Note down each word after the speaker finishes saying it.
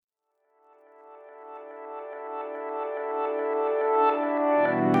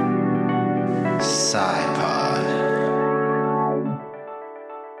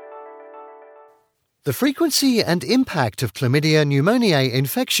The frequency and impact of Chlamydia pneumoniae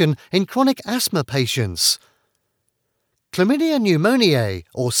infection in chronic asthma patients. Chlamydia pneumoniae,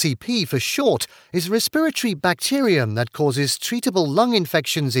 or CP for short, is a respiratory bacterium that causes treatable lung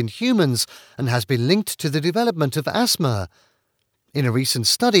infections in humans and has been linked to the development of asthma. In a recent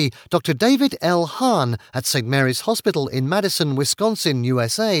study, Dr. David L. Hahn at St. Mary's Hospital in Madison, Wisconsin,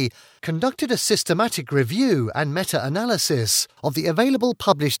 USA, conducted a systematic review and meta-analysis of the available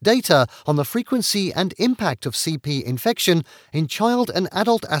published data on the frequency and impact of CP infection in child and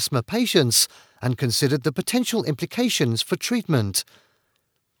adult asthma patients and considered the potential implications for treatment.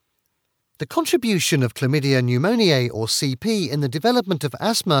 The contribution of Chlamydia pneumoniae, or CP, in the development of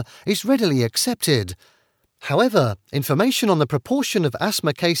asthma is readily accepted. However, information on the proportion of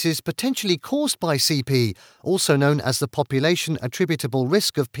asthma cases potentially caused by CP, also known as the population attributable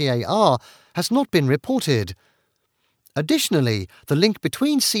risk of PAR, has not been reported. Additionally, the link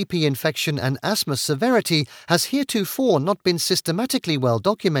between CP infection and asthma severity has heretofore not been systematically well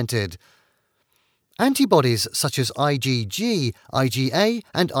documented. Antibodies such as IgG, IgA,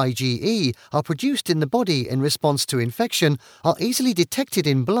 and IgE are produced in the body in response to infection, are easily detected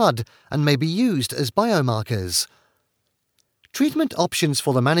in blood, and may be used as biomarkers. Treatment options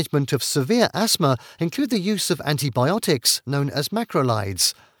for the management of severe asthma include the use of antibiotics known as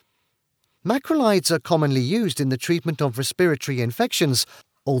macrolides. Macrolides are commonly used in the treatment of respiratory infections,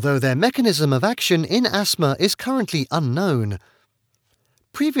 although their mechanism of action in asthma is currently unknown.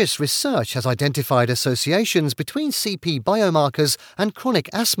 Previous research has identified associations between CP biomarkers and chronic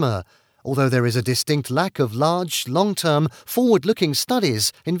asthma, although there is a distinct lack of large, long-term, forward-looking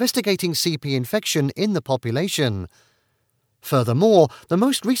studies investigating CP infection in the population. Furthermore, the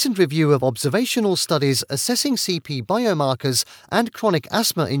most recent review of observational studies assessing CP biomarkers and chronic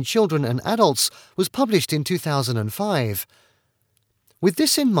asthma in children and adults was published in 2005. With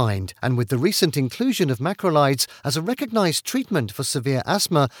this in mind, and with the recent inclusion of macrolides as a recognized treatment for severe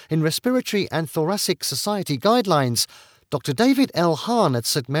asthma in Respiratory and Thoracic Society guidelines, Dr. David L. Hahn at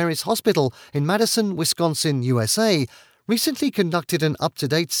St. Mary's Hospital in Madison, Wisconsin, USA, recently conducted an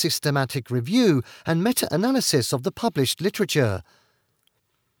up-to-date systematic review and meta-analysis of the published literature.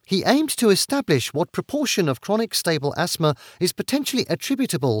 He aimed to establish what proportion of chronic stable asthma is potentially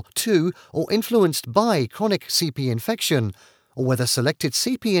attributable to or influenced by chronic CP infection, or whether selected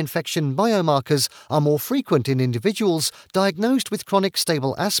CP infection biomarkers are more frequent in individuals diagnosed with chronic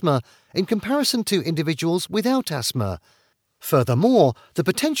stable asthma in comparison to individuals without asthma. Furthermore, the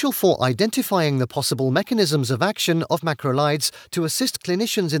potential for identifying the possible mechanisms of action of macrolides to assist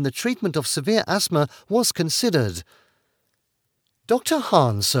clinicians in the treatment of severe asthma was considered. Dr.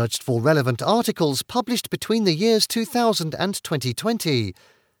 Hahn searched for relevant articles published between the years 2000 and 2020.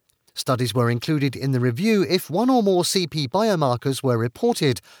 Studies were included in the review if one or more CP biomarkers were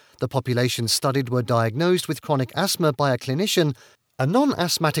reported, the population studied were diagnosed with chronic asthma by a clinician, a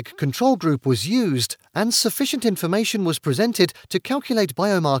non-asthmatic control group was used, and sufficient information was presented to calculate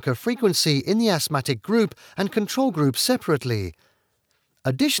biomarker frequency in the asthmatic group and control group separately.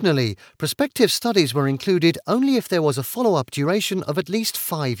 Additionally, prospective studies were included only if there was a follow-up duration of at least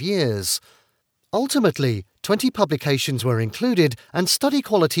 5 years. Ultimately, 20 publications were included and study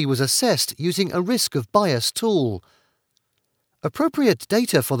quality was assessed using a risk of bias tool. Appropriate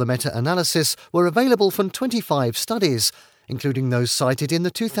data for the meta-analysis were available from 25 studies, including those cited in the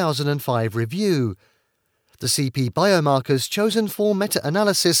 2005 review. The CP biomarkers chosen for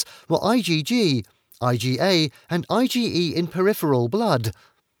meta-analysis were IgG, IgA, and IgE in peripheral blood.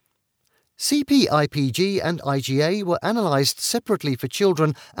 CP-IPG and IgA were analysed separately for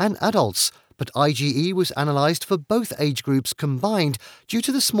children and adults, but IgE was analysed for both age groups combined due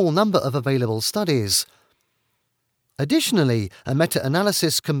to the small number of available studies. Additionally, a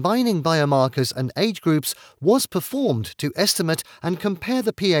meta-analysis combining biomarkers and age groups was performed to estimate and compare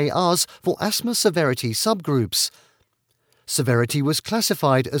the PARs for asthma severity subgroups. Severity was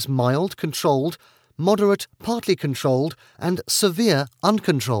classified as mild controlled, moderate partly controlled, and severe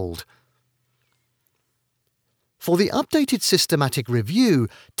uncontrolled. For the updated systematic review,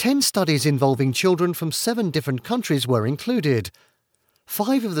 10 studies involving children from 7 different countries were included.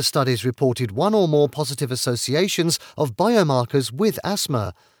 5 of the studies reported one or more positive associations of biomarkers with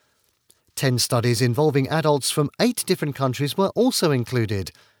asthma. 10 studies involving adults from 8 different countries were also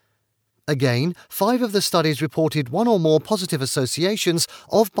included. Again, 5 of the studies reported one or more positive associations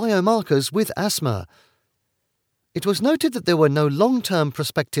of biomarkers with asthma. It was noted that there were no long-term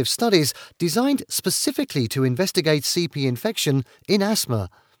prospective studies designed specifically to investigate CP infection in asthma.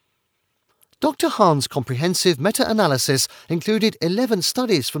 Dr. Hahn's comprehensive meta-analysis included 11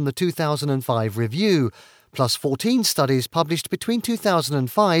 studies from the 2005 review, plus 14 studies published between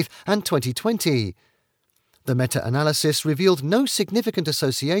 2005 and 2020. The meta-analysis revealed no significant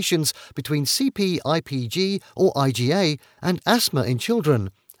associations between CP-IPG or IgA and asthma in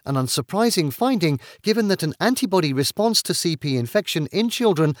children, an unsurprising finding given that an antibody response to CP infection in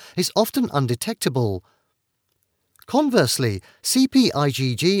children is often undetectable. Conversely,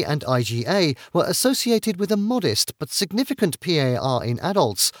 CP-IgG and IgA were associated with a modest but significant PAR in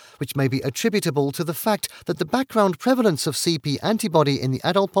adults, which may be attributable to the fact that the background prevalence of CP antibody in the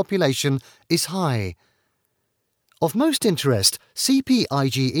adult population is high. Of most interest,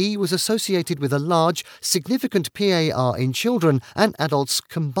 CP-IgE was associated with a large, significant PAR in children and adults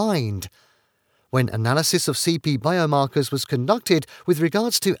combined. When analysis of CP biomarkers was conducted with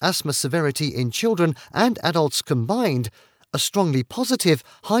regards to asthma severity in children and adults combined, a strongly positive,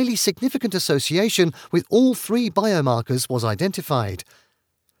 highly significant association with all three biomarkers was identified.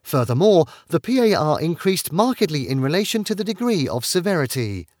 Furthermore, the PAR increased markedly in relation to the degree of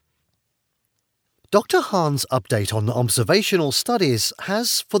severity. Dr. Hahn's update on observational studies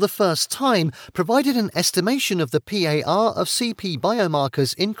has, for the first time, provided an estimation of the PAR of CP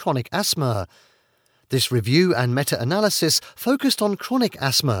biomarkers in chronic asthma. This review and meta-analysis focused on chronic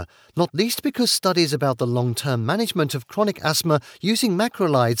asthma, not least because studies about the long-term management of chronic asthma using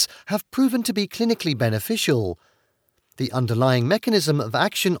macrolides have proven to be clinically beneficial. The underlying mechanism of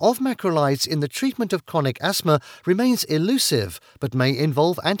action of macrolides in the treatment of chronic asthma remains elusive, but may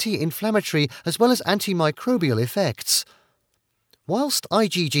involve anti-inflammatory as well as antimicrobial effects. Whilst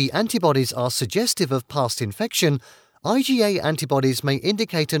IgG antibodies are suggestive of past infection, IgA antibodies may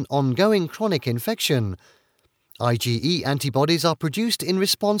indicate an ongoing chronic infection. IgE antibodies are produced in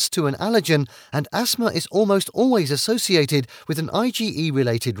response to an allergen, and asthma is almost always associated with an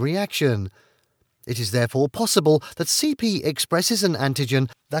IgE-related reaction. It is therefore possible that CP expresses an antigen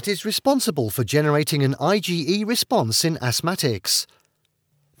that is responsible for generating an IgE response in asthmatics.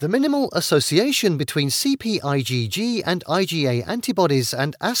 The minimal association between CP-IgG and IgA antibodies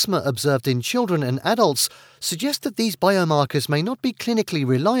and asthma observed in children and adults suggests that these biomarkers may not be clinically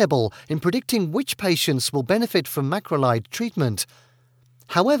reliable in predicting which patients will benefit from macrolide treatment.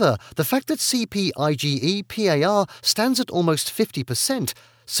 However, the fact that CP-IgE PAR stands at almost 50%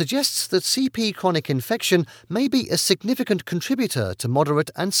 suggests that CP chronic infection may be a significant contributor to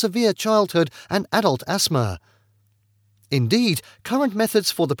moderate and severe childhood and adult asthma. Indeed, current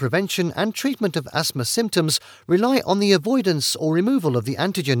methods for the prevention and treatment of asthma symptoms rely on the avoidance or removal of the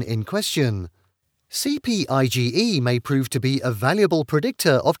antigen in question. CP-IgE may prove to be a valuable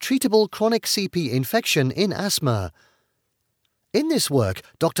predictor of treatable chronic CP infection in asthma. In this work,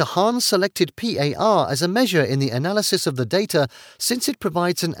 Dr. Hahn selected PAR as a measure in the analysis of the data since it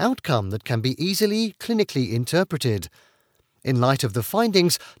provides an outcome that can be easily clinically interpreted. In light of the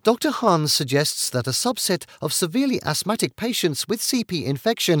findings, Dr. Hahn suggests that a subset of severely asthmatic patients with CP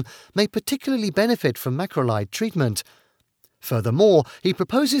infection may particularly benefit from macrolide treatment. Furthermore, he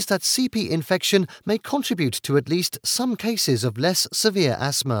proposes that CP infection may contribute to at least some cases of less severe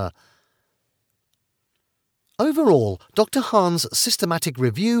asthma. Overall, Dr. Hahn's systematic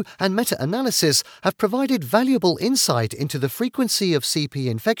review and meta-analysis have provided valuable insight into the frequency of CP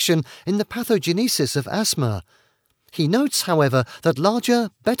infection in the pathogenesis of asthma. He notes, however, that larger,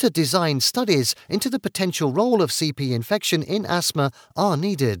 better-designed studies into the potential role of CP infection in asthma are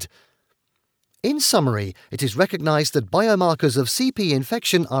needed. In summary, it is recognized that biomarkers of CP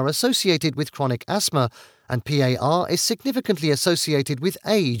infection are associated with chronic asthma, and PAR is significantly associated with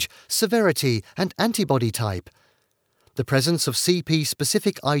age, severity, and antibody type. The presence of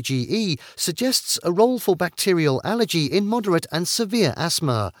CP-specific IgE suggests a role for bacterial allergy in moderate and severe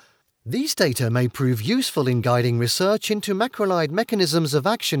asthma. These data may prove useful in guiding research into macrolide mechanisms of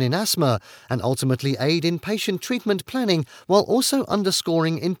action in asthma and ultimately aid in patient treatment planning while also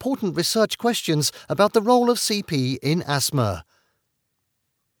underscoring important research questions about the role of CP in asthma.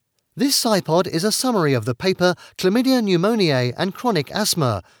 This SciPod is a summary of the paper Chlamydia pneumoniae and Chronic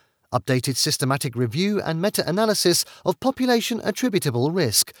Asthma, updated systematic review and meta-analysis of population attributable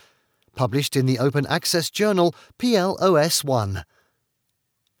risk, published in the open access journal PLOS1.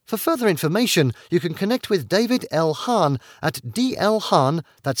 For further information, you can connect with David L. Hahn at dlhahn,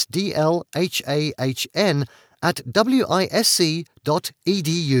 that's DLHAHN, at wisc.edu.